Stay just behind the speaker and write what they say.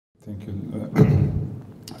Thank you.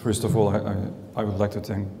 First of all, I would like to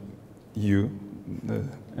thank you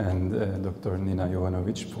and Dr. Nina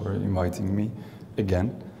Jovanovic for inviting me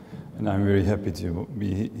again. And I'm very happy to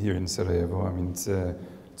be here in Sarajevo. I mean,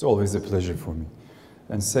 it's always a pleasure for me.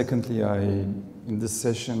 And secondly, in this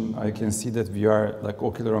session, I can see that we are like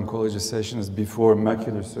ocular oncology sessions before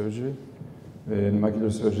macular surgery. Macular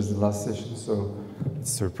surgery is the last session, so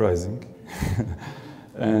it's surprising.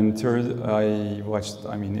 And third, I watched,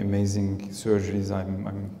 amazing surgeries.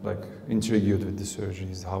 I'm like intrigued with the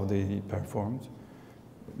surgeries, how they performed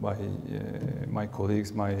by my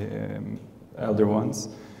colleagues, my elder ones.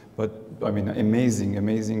 But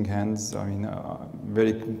amazing hands.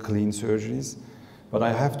 Very clean surgeries. But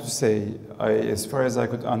I have to say, as far as I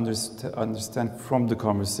could understand from the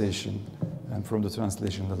conversation and from the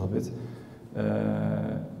translation a little bit,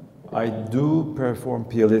 I do perform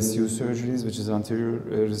PLSU surgeries, which is anterior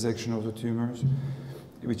resection of the tumors,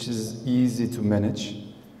 which is easy to manage,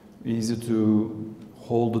 easy to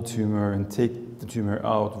hold the tumor and take the tumor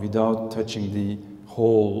out without touching the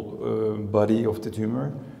whole body of the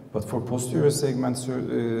tumor. But for posterior segment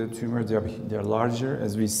tumor, they are larger,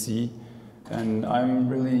 as we see, and I'm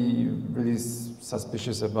really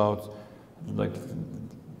suspicious about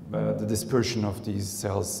the dispersion of these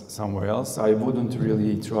cells somewhere else. I wouldn't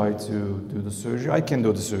really try to do the surgery. I can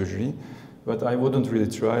do the surgery, but I wouldn't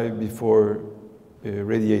really try before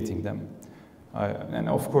radiating them. And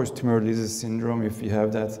of course, tumor lysis syndrome, if we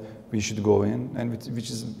have that, we should go in, and which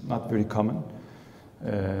is not very common.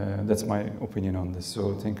 That's my opinion on this,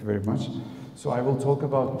 so thank you very much. So I will talk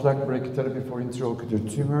about plaque brachytherapy for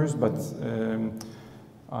intraocular tumors, but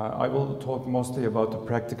I will talk mostly about the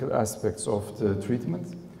practical aspects of the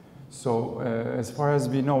treatment. So as far as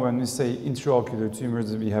we know, when we say intraocular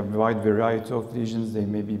tumors, we have a wide variety of lesions. They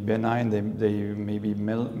may be benign, they may be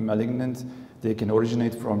malignant. They can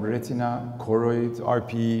originate from retina, choroid,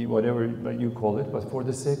 RPE, whatever you call it. But for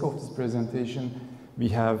the sake of this presentation, we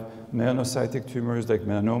have melanocytic tumors like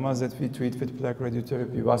melanomas that we treat with plaque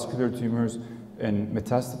radiotherapy, vascular tumors, and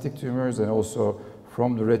metastatic tumors, and also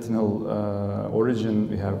from the retinal origin,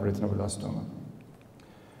 we have retinoblastoma.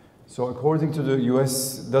 So according to the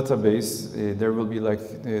US database, there will be like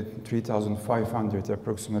 3,500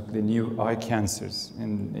 approximately new eye cancers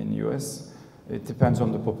in US. It depends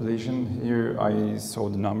on the population. Here I saw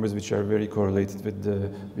the numbers which are very correlated with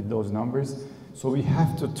those numbers. So we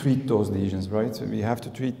have to treat those lesions, right? So we have to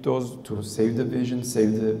treat those to save the vision,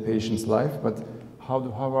 save the patient's life. But how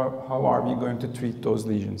are we going to treat those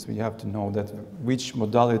lesions? We have to know that which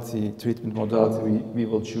treatment modality we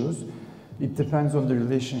will choose. It depends on the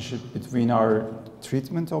relationship between our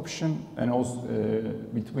treatment option and also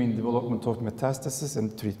between development of metastasis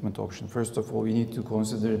and treatment option. First of all, we need to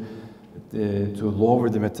consider to lower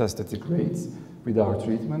the metastatic rates with our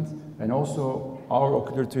treatment, and also our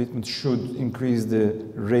ocular treatment should increase the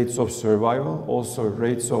rates of survival, also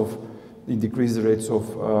increase the rates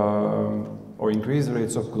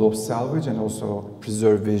of globe salvage, and also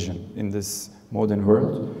preserve vision in this modern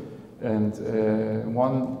world. And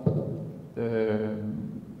one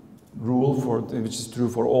rule which is true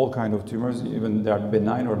for all kinds of tumors, even they are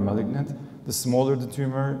benign or malignant, the smaller the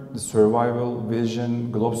tumor, the survival, vision,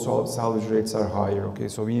 globe salvage rates are higher. Okay,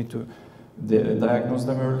 so we need to diagnose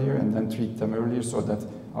them earlier and then treat them earlier so that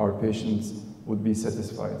our patients would be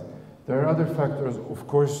satisfied. There are other factors, of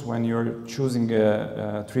course, when you're choosing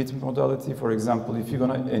a treatment modality. For example, if you're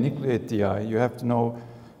going to enucleate the eye, you have to know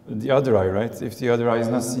the other eye, right? If the other eye is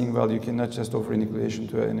not seeing well, you cannot just offer enucleation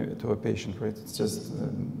to a patient, right? It's just,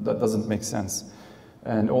 that doesn't make sense.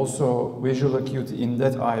 And also visual acuity in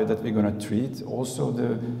that eye that we're going to treat, also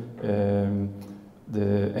the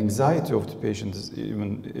anxiety of the patient is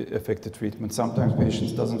even affect the treatment. Sometimes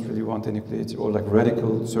patients doesn't really want enucleation or like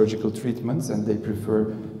radical surgical treatments, and they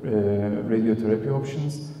prefer radiotherapy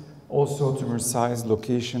options. Also tumor size,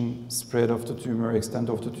 location, spread of the tumor, extent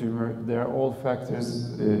of the tumor, they are all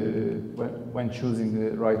factors when choosing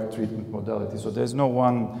the right treatment modality. So there's no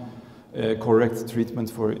one correct treatment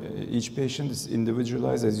for each patient. It's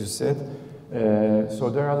individualized, as you said. So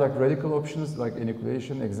there are like radical options like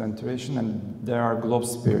enucleation, exenteration, and there are globe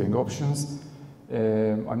sparing options.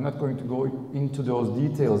 I'm not going to go into those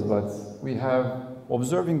details, but we have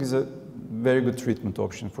observing is a very good treatment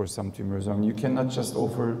option for some tumors. I mean, you cannot just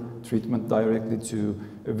offer treatment directly to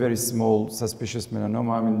a very small suspicious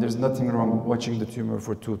melanoma. I mean, there's nothing wrong watching the tumor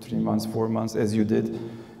for 2, 3 months, 4 months, as you did.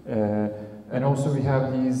 And also we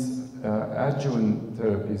have these adjuvant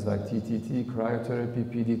therapies like TTT, cryotherapy,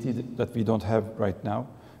 PDT that we don't have right now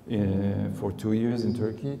for 2 years in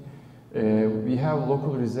Turkey. We have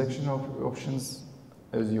local resection options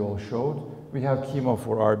as you all showed. We have chemo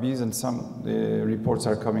for RBs, and some reports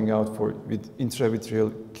are coming out with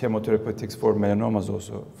intravitreal chemotherapeutics for melanomas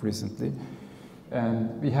also recently.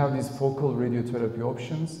 And we have these focal radiotherapy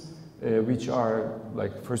options, which are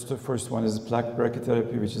like first one is plaque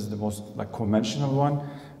brachytherapy, which is the most like conventional one,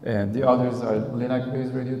 and the others are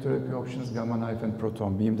LINAC-based radiotherapy options, gamma knife and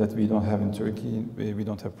proton beam that we don't have in Turkey. We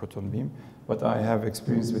don't have proton beam, but I have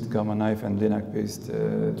experience with gamma knife and LINAC-based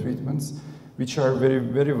treatments, which are very,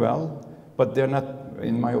 very well, but they're not,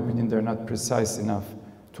 in my opinion, they're not precise enough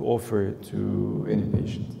to offer to any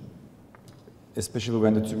patient, especially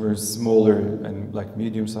when the tumor is smaller and like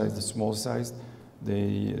medium-sized, the small-sized.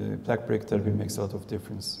 The plaque brachytherapy makes a lot of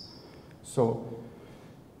difference. So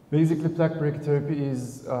basically, plaque brachytherapy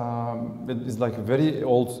is like a very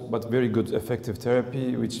old but very good effective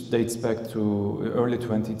therapy, which dates back to early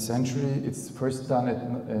 20th century. It's first done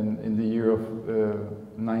in the year of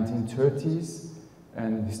 1930s,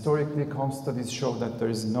 and historically, COM studies show that there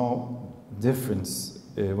is no difference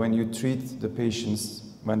when you treat the patients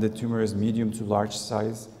when the tumor is medium to large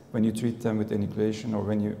size. When you treat them with enucleation or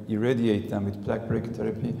when you irradiate them with plaque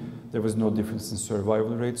brachytherapy, there was no difference in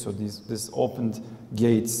survival rate. So this opened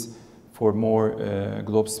gates for more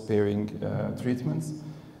globe-sparing treatments.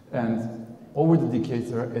 And over the decades,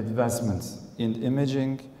 there are advancements in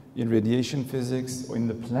imaging, in radiation physics, in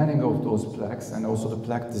the planning of those plaques, and also the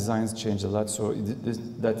plaque designs changed a lot. So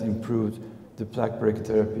that improved the plaque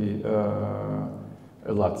brachytherapy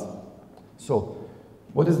a lot. So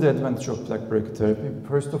what is the advantage of plaque brachytherapy?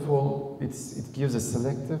 First of all, it gives a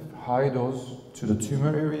selective high dose to the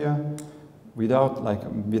tumor area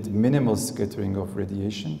with minimal scattering of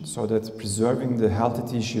radiation, so that preserving the healthy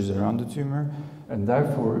tissues around the tumor, and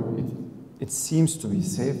therefore it seems to be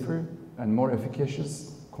safer and more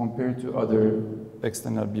efficacious compared to other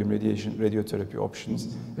external beam radiotherapy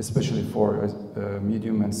options, especially for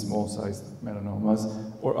medium and small-sized melanomas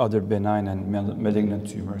or other benign and malignant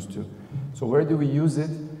tumors too. So where do we use it?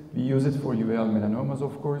 We use it for uveal melanomas,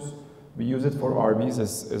 of course. We use it for RBs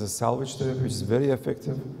as a salvage therapy, which is very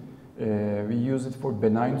effective. We use it for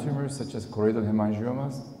benign tumors, such as choroidal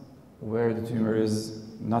hemangiomas, where the tumor is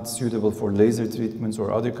not suitable for laser treatments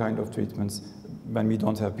or other kind of treatments when we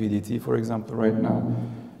don't have PDT, for example, right now.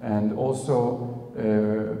 And also,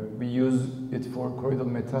 we use it for choroidal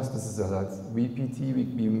metastasis a lot. VPT,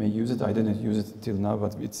 we may use it. I didn't use it till now,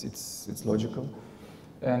 but it's logical.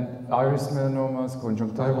 And iris melanomas,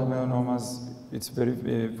 conjunctival melanomas, it's very,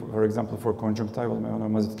 for example, for conjunctival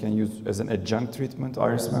melanomas, it can use as an adjunct treatment.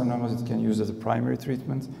 Iris melanomas, it can use as a primary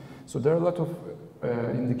treatment. So there are a lot of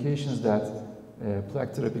indications that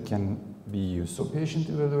plaque therapy can be used. So patient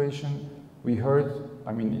evaluation, we heard,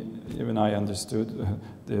 I mean, even I understood,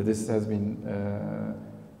 this has been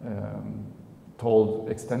told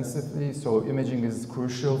extensively. So imaging is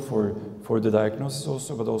crucial for the diagnosis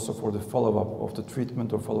also, but also for the follow-up of the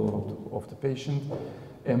treatment or follow-up of the patient.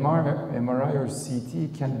 MRI or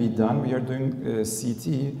CT can be done. We are doing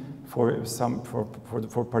CT for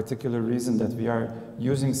particular reason that we are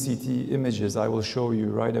using CT images. I will show you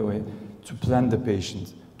right away to plan the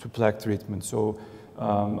patient to plaque treatment. So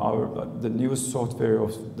the new software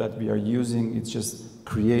that we are using, it just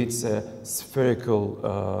creates a spherical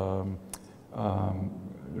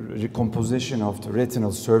recomposition of the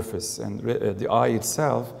retinal surface and the eye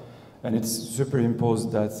itself, and it's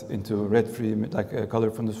superimposed that into red-free, like color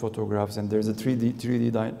from the photographs, and there's a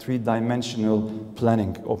three-dimensional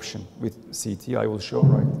planning option with CT. I will show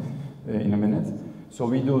right in a minute. So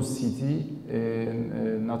we do CT,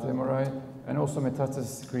 not MRI, and also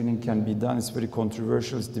metastasis screening can be done. It's very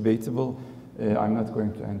controversial, it's debatable. I'm not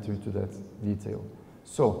going to enter into that detail.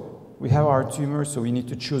 So we have our tumor, so we need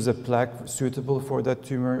to choose a plaque suitable for that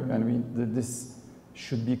tumor, and this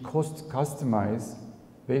should be customized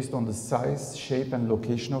based on the size, shape, and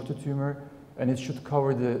location of the tumor, and it should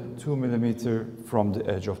cover the 2 millimeter from the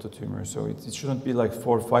edge of the tumor. So it shouldn't be like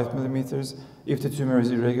 4 or 5 millimeters. If the tumor is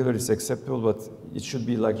irregular, it's acceptable, but it should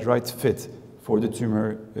be like right fit for the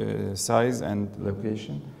tumor size and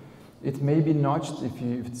location. It may be notched if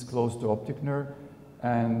it's close to optic nerve,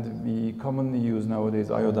 and we commonly use nowadays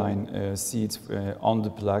iodine seeds on the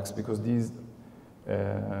plaques, because these,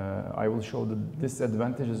 I will show the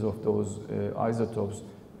disadvantages of those isotopes.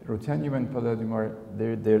 Ruthenium and palladium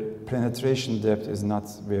their penetration depth is not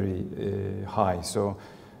very high. So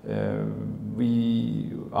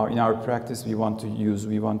in our practice, we want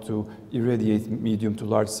to irradiate medium to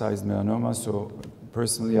large sized melanoma. So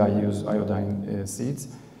personally, I use iodine seeds.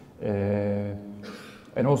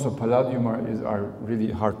 And also palladium are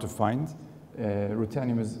really hard to find.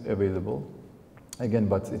 Ruthenium is available. Again,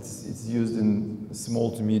 but it's used in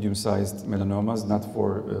small to medium-sized melanomas, not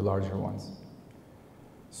for larger ones.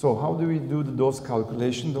 So how do we do the dose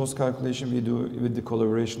calculation? Dose calculation we do with the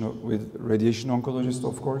collaboration with radiation oncologists,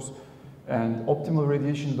 of course. And optimal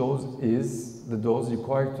radiation dose is the dose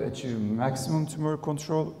required to achieve maximum tumor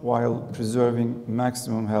control while preserving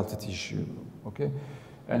maximum healthy tissue. Okay,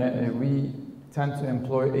 and we tend to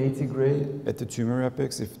employ 80 gray at the tumor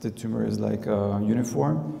apex if the tumor is like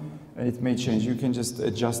uniform. And it may change. You can just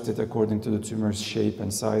adjust it according to the tumor's shape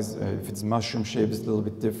and size. If it's mushroom shape, it's a little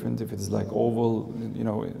bit different. If it's like oval, you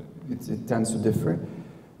know, it tends to differ.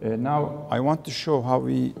 Now, I want to show how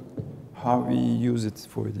we use it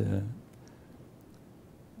for the.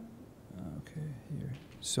 Okay, here.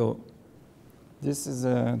 So, this is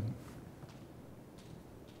a.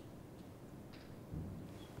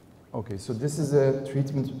 Okay, so this is a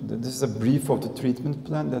treatment. This is a brief of the treatment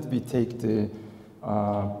plan that we take the.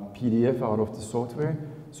 PDF out of the software.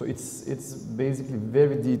 So it's basically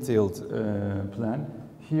very detailed plan.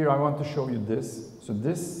 Here I want to show you this. So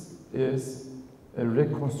this is a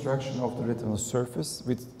reconstruction of the retinal surface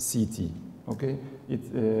with CT. Okay,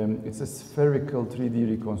 it's a spherical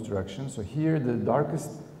 3D reconstruction. So here the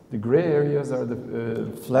darkest, the gray areas are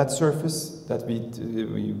the flat surface that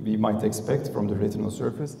we might expect from the retinal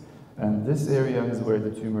surface, and this area is where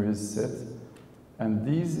the tumor is set. And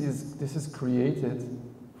this is created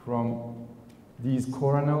from these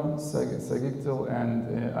coronal, sagittal,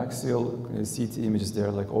 and axial CT images. They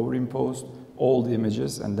are like overimposed, old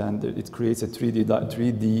images, and then it creates a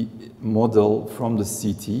 3D model from the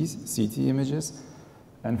CT images.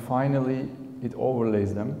 And finally, it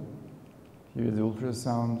overlays them. Here is the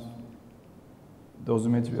ultrasound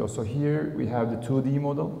dosimetry. So here we have the 2D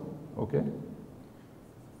model, okay?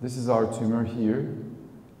 This is our tumor here.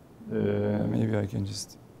 Maybe I can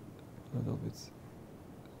just a little bit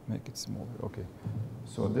make it smaller. Okay.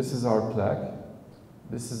 So this is our plaque.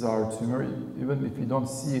 This is our tumor. Even if you don't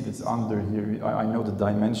see it, it's under here. I know the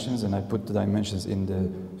dimensions, and I put the dimensions in the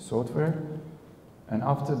software. And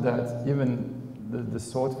after that, even the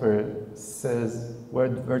software says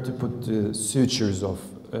where to put the sutures of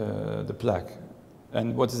the plaque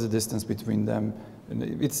and what is the distance between them. And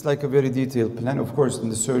it's like a very detailed plan. Of course, in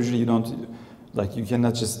the surgery, you don't. Like, you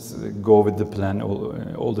cannot just go with the plan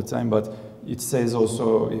all the time, but it says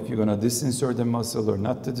also if you're going to disinsert a muscle or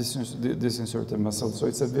not to disinsert a muscle. So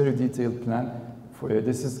it's a very detailed plan.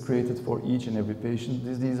 This is created for each and every patient.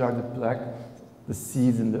 These are the plaque, the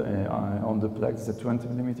seeds in on the plaque. It's a 20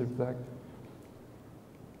 millimeter plaque.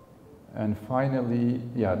 And finally,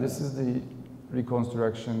 yeah, this is the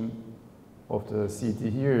reconstruction of the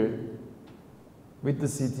CT here. With the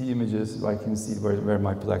CT images, I can see where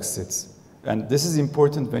my plaque sits. And this is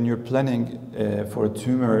important when you're planning for a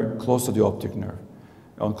tumor close to the optic nerve,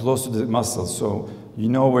 or close to the muscle. So you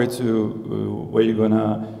know where you're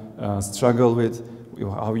gonna struggle with,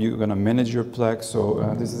 how you're gonna manage your plaque. So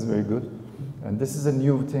this is very good. And this is a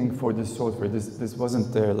new thing for this software. This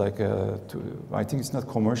wasn't there like, I think it's not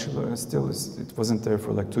commercial still. It wasn't there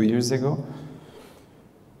for like 2 years ago.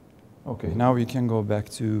 Okay, now we can go back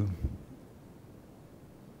to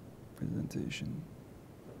presentation.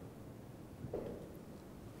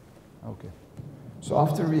 Okay, so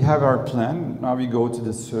after we have our plan, now we go to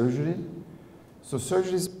the surgery. So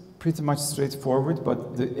surgery is pretty much straightforward,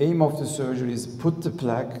 but the aim of the surgery is put the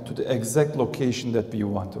plaque to the exact location that we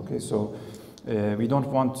want, okay? So we don't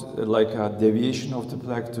want like a deviation of the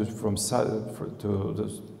plaque to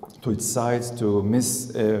its sides to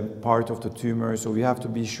miss part of the tumor, so we have to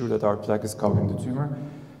be sure that our plaque is covering the tumor.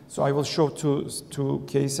 So I will show two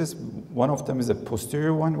cases. One of them is a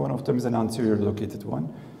posterior one of them is an anterior located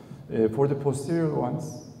one. For the posterior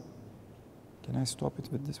ones, can I stop it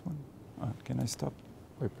with this one? Can I stop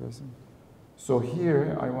by pressing? So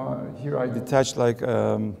here I detached like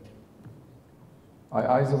I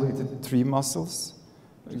isolated 3 muscles.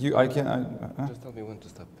 Just tell me when to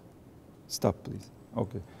stop. Stop, please.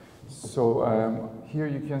 Okay. So here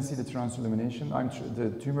you can see the transillumination.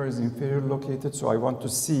 The tumor is inferior located, so I want to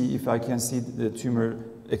see if I can see the tumor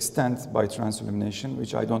extent by transillumination,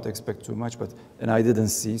 which I don't expect too much, and I didn't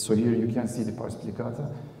see. So here you can see the pars plicata,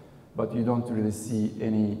 but you don't really see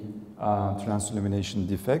any transillumination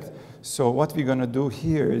defect. So what we're going to do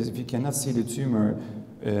here is, if you cannot see the tumor,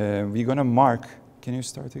 we're going to mark. Can you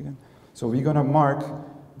start again? So we're going to mark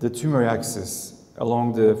the tumor axis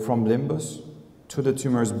along from limbus to the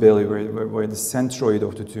tumor's belly, where the centroid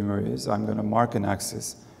of the tumor is. I'm going to mark an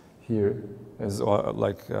axis here, as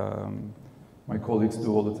my colleagues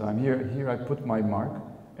do all the time. Here I put my mark,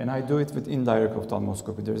 And I do it with indirect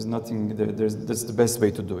ophthalmoscopy. There's nothing, that's the best way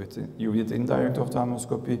to do it. You with indirect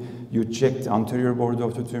ophthalmoscopy, you check the anterior border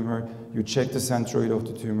of the tumor, you check the centroid of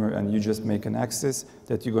the tumor, and you just make an axis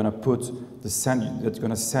that you're gonna put that's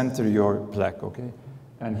gonna center your plaque, okay?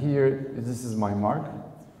 And here, this is my mark.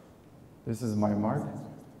 This is my mark.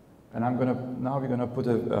 And now we're gonna put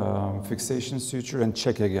a fixation suture and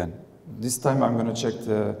check again. This time I'm gonna check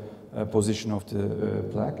the position of the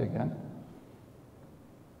plaque again.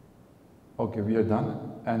 Okay, we are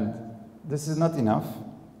done. And this is not enough.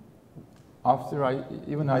 After I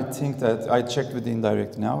think that I checked with the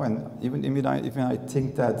indirect now, and even I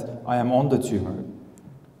think that I am on the tumor,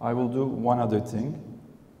 I will do one other thing.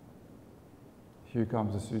 Here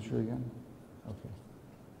comes the suture again. Okay.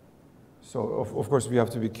 So of course we have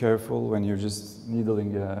to be careful when you're just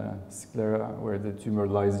needling a sclera where the tumor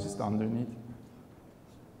lies just underneath.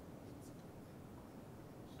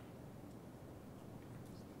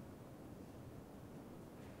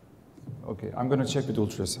 Okay, I'm going to check with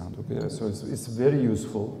ultrasound, okay? So it's very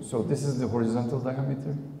useful. So this is the horizontal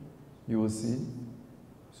diameter, you will see.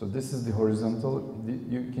 So this is the horizontal.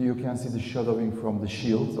 You can see the shadowing from the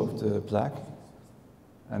shield of the plaque.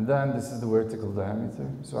 And then this is the vertical diameter.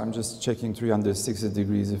 So I'm just checking 360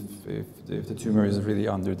 degrees if the tumor is really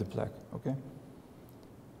under the plaque, okay?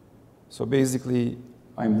 So basically,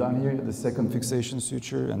 I'm done here, the second fixation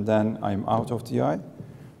suture, and then I'm out of the eye.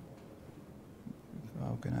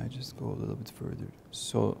 How can I just go a little bit further?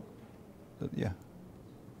 So, yeah.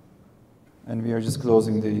 And we are just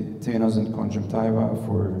closing the tenos and conjunctiva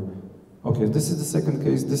for, okay, this is the second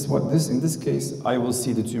case. In this case, I will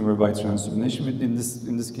see the tumor by transillumination.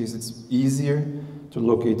 In this case, it's easier to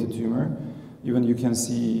locate the tumor. Even you can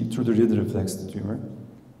see through the lid reflex the tumor.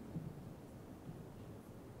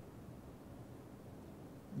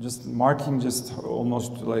 Just marking just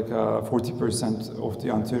almost like 40% of the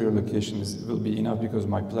anterior location will be enough because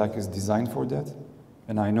my plaque is designed for that.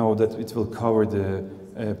 And I know that it will cover the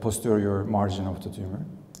posterior margin of the tumor.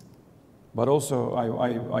 But also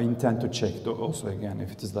I intend to check also again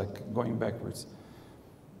if it is like going backwards.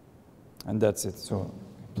 And that's it. So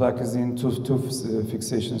plaque is in, two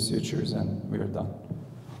fixation sutures, and we are done.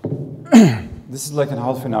 This is like a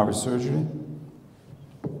half an hour surgery.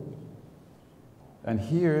 And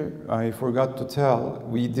here, I forgot to tell,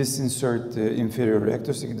 we disinsert the inferior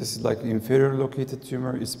rectus. This is like inferior located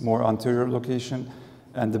tumor. It's more anterior location.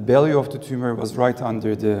 And the belly of the tumor was right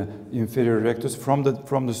under the inferior rectus. From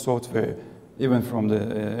the software, even from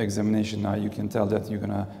the examination now, you can tell that you're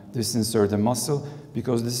going to disinsert a muscle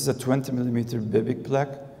because this is a 20 millimeter Bebic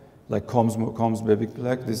plaque, like Combs Bebic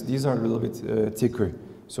plaque. These are a little bit thicker.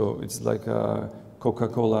 So it's like a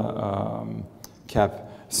Coca-Cola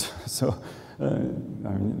cap. I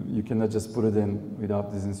mean, you cannot just put it in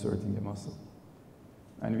without disinserting the muscle.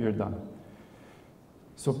 And we are done.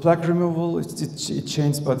 So plaque removal, it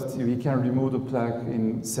changes, but we can remove the plaque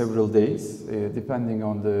in several days, depending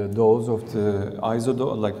on the dose of the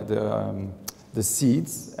isodose, like the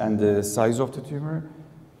seeds and the size of the tumor.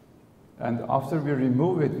 And after we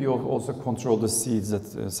remove it, we also control the seeds.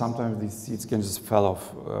 That sometimes these seeds can just fall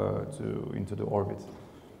off into the orbit.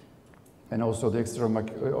 And also the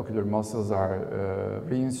extraocular muscles are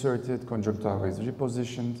reinserted, conjunctiva is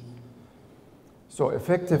repositioned. So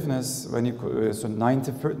effectiveness, when you,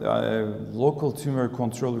 local tumor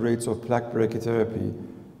control rates of plaque brachytherapy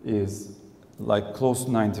is like close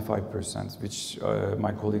to 95%, which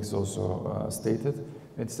my colleagues also stated.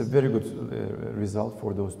 It's a very good result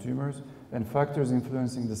for those tumors. And factors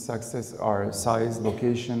influencing the success are size,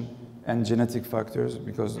 location, and genetic factors,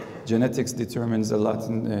 because genetics determines a lot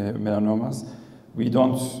in melanomas. We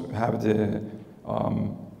don't have the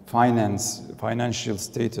financial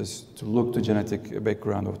status to look the genetic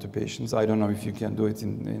background of the patients. I don't know if you can do it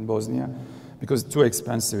in Bosnia, because it's too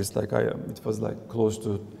expensive. It's like it was like close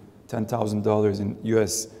to $10,000 in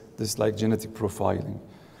US, this like genetic profiling.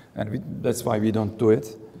 And that's why we don't do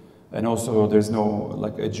it. And also there's no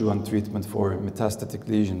like adjuvant treatment for metastatic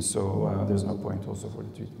lesions, so there's no point also for the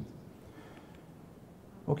treatment.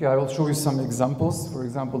 Okay, I will show you some examples. For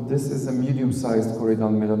example, this is a medium-sized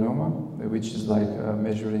choroidal melanoma, which is like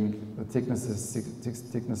measuring the thickness.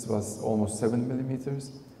 Thickness was almost 7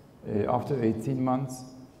 millimeters. After 18 months,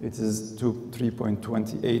 it is to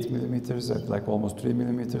 3.28 millimeters at like almost 3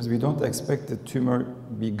 millimeters. We don't expect the tumor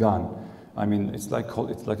be gone. I mean, it's like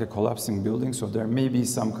a collapsing building, so there may be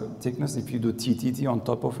some thickness. If you do TTT on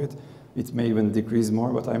top of it, it may even decrease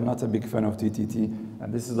more, but I'm not a big fan of TTT.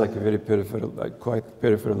 And this is like a very peripheral, like quite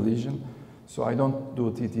peripheral lesion. So I don't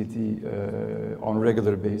do TTT on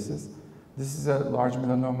regular basis. This is a large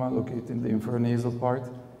melanoma located in the infranasal part.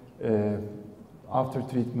 After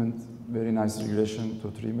treatment, very nice regression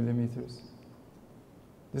to 3 millimeters.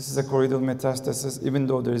 This is a choroidal metastasis, even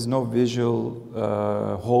though there is no visual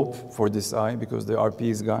hope for this eye because the RP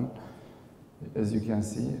is gone. As you can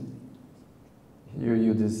see, here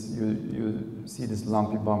you see this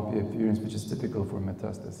lumpy, bumpy appearance, which is typical for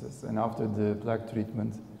metastasis. And after the plaque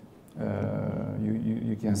treatment,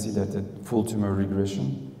 you can see that the full tumor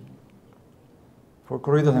regression. For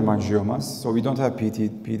choroidal hemangiomas, so we don't have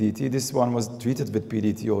PDT. This one was treated with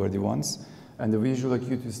PDT already once, and the visual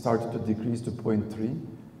acuity started to decrease to 0.3.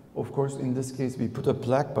 Of course, in this case, we put a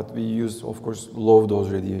plaque, but we use, of course, low dose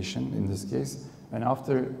radiation in this case. And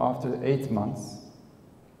after 8 months,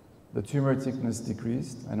 the tumor thickness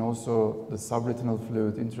decreased, and also the subretinal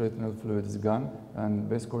fluid, intraretinal fluid is gone, and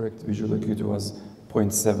best correct visual acuity was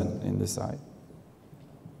 0.7 in this eye.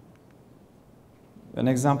 An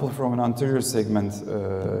example from an anterior segment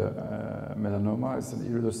melanoma is an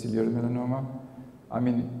iridociliary melanoma. I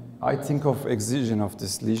mean, I think of excision of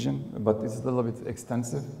this lesion, but it's a little bit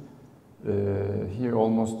extensive. Here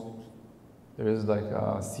almost, there is like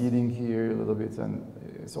a seeding here a little bit, and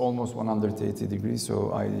it's almost 180 degrees,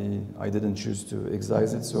 so I didn't choose to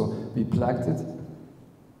excise it, so we plaqued it.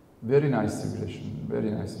 Very nice regression,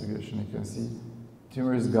 you can see.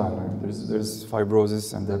 Tumor is gone, there's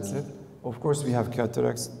fibrosis, and that's it. Of course, we have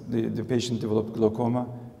cataracts. The patient developed glaucoma,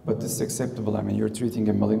 but this is acceptable. I mean, you're treating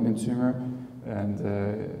a malignant tumor, and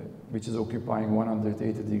which is occupying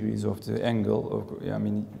 180 degrees of the angle. I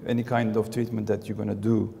mean, any kind of treatment that you're going to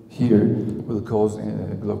do here will cause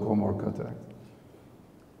glaucoma or cataract.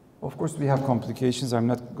 Of course, we have complications. I'm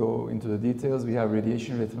not going into the details. We have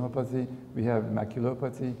radiation retinopathy. We have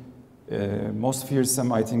maculopathy. Most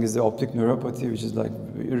fearsome, I think, is the optic neuropathy, which is like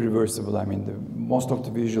irreversible. I mean, most of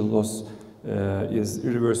the visual loss is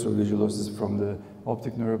irreversible visual losses from the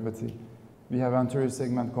optic neuropathy. We have anterior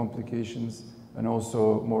segment complications and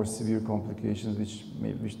also more severe complications, which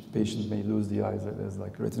patients may lose the eyes, as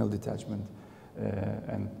like retinal detachment,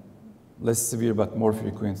 and less severe but more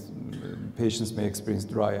frequent. Patients may experience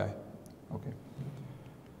dry eye. Okay.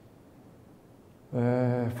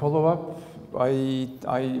 Follow-up. I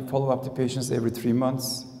follow up the patients every 3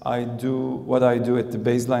 months. I do what I do at the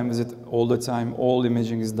baseline visit all the time. All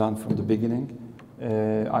imaging is done from the beginning.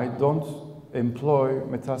 I don't employ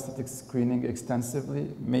metastatic screening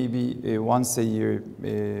extensively. Maybe once a year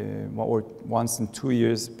or once in 2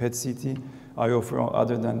 years PET-CT. I offer,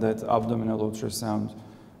 other than that, abdominal ultrasound,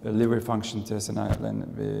 liver function tests, and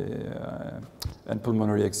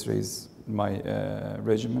pulmonary X-rays in my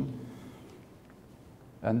regimen.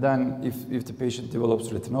 And then if the patient develops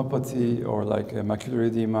retinopathy or like a macular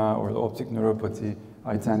edema or optic neuropathy,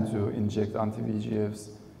 I tend to inject anti-VEGFs,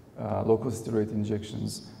 local steroid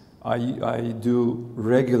injections. I do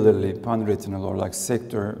regularly pan-retinal or like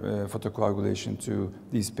sector photocoagulation to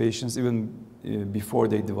these patients, even before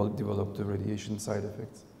they develop the radiation side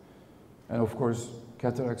effects. And of course,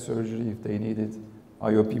 cataract surgery, if they need it,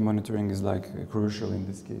 IOP monitoring is like crucial in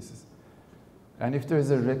these cases. And if there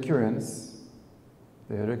is a recurrence,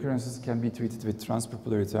 the recurrences can be treated with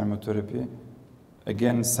transpapillary thermotherapy.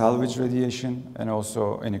 Again, salvage radiation, and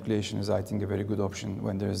also enucleation is, I think, a very good option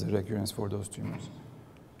when there is a recurrence for those tumors.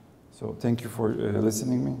 So thank you for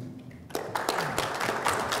listening to me.